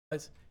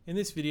Guys, in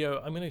this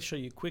video I'm going to show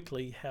you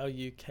quickly how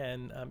you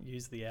can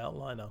use the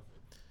outliner.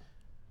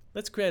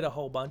 Let's create a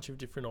whole bunch of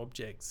different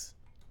objects: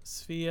 a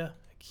sphere,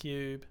 a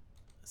cube,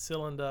 a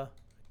cylinder,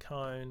 a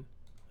cone,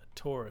 a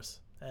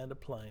torus, and a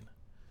plane.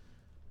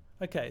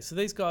 Okay, so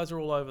these guys are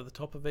all over the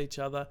top of each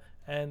other,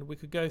 and we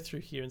could go through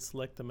here and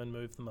select them and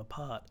move them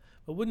apart.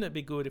 But wouldn't it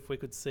be good if we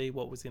could see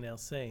what was in our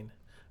scene?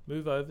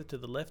 Move over to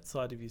the left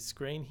side of your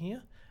screen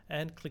here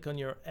and click on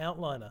your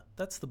outliner.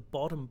 That's the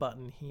bottom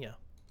button here.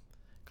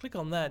 Click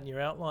on that and your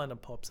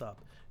outliner pops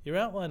up. Your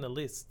outliner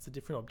lists the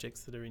different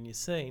objects that are in your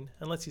scene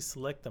and lets you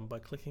select them by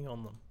clicking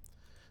on them.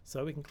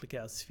 So we can click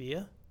our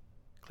sphere,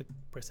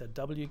 press our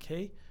W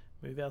key,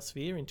 move our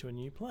sphere into a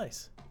new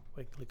place.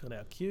 We can click on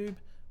our cube,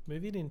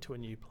 move it into a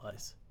new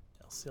place.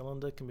 Our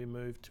cylinder can be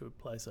moved to a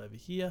place over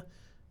here,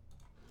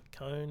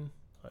 cone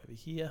over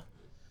here,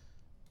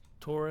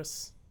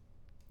 torus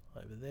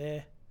over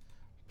there,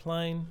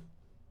 plane.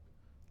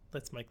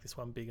 Let's make this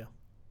one bigger.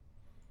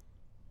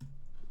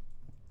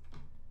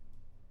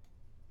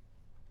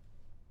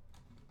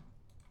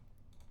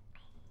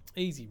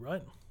 Easy,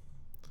 right?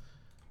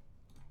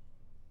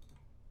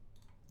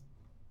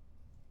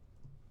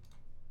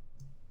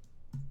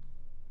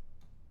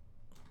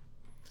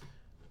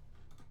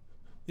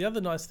 The other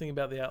nice thing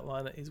about the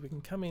outliner is we can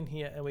come in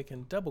here and we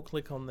can double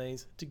click on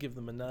these to give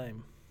them a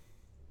name.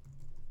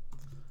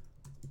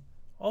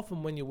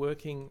 Often when you're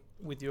working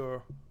with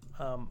your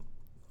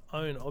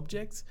own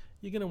objects,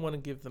 you're going to want to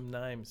give them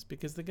names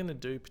because they're going to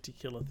do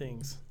particular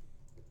things.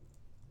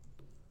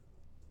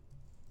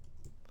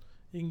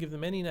 You can give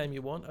them any name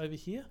you want over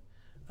here.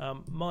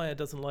 Maya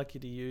doesn't like you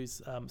to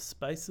use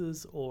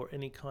spaces or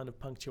any kind of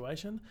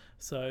punctuation.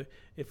 So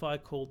if I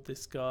called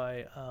this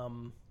guy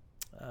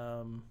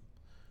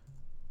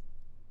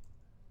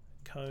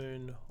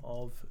cone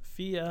of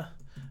fear,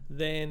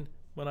 then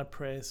when I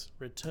press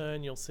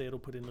return, you'll see it'll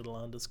put in little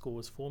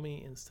underscores for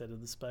me instead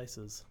of the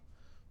spaces.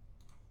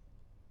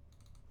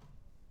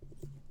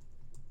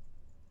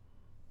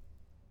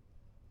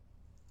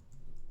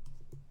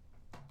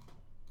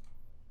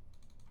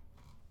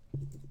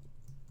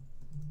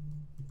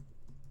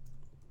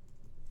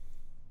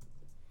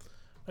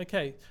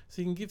 Okay,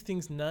 so you can give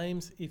things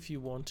names if you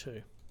want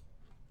to.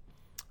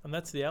 And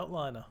that's the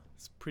outliner.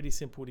 It's pretty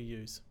simple to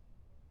use.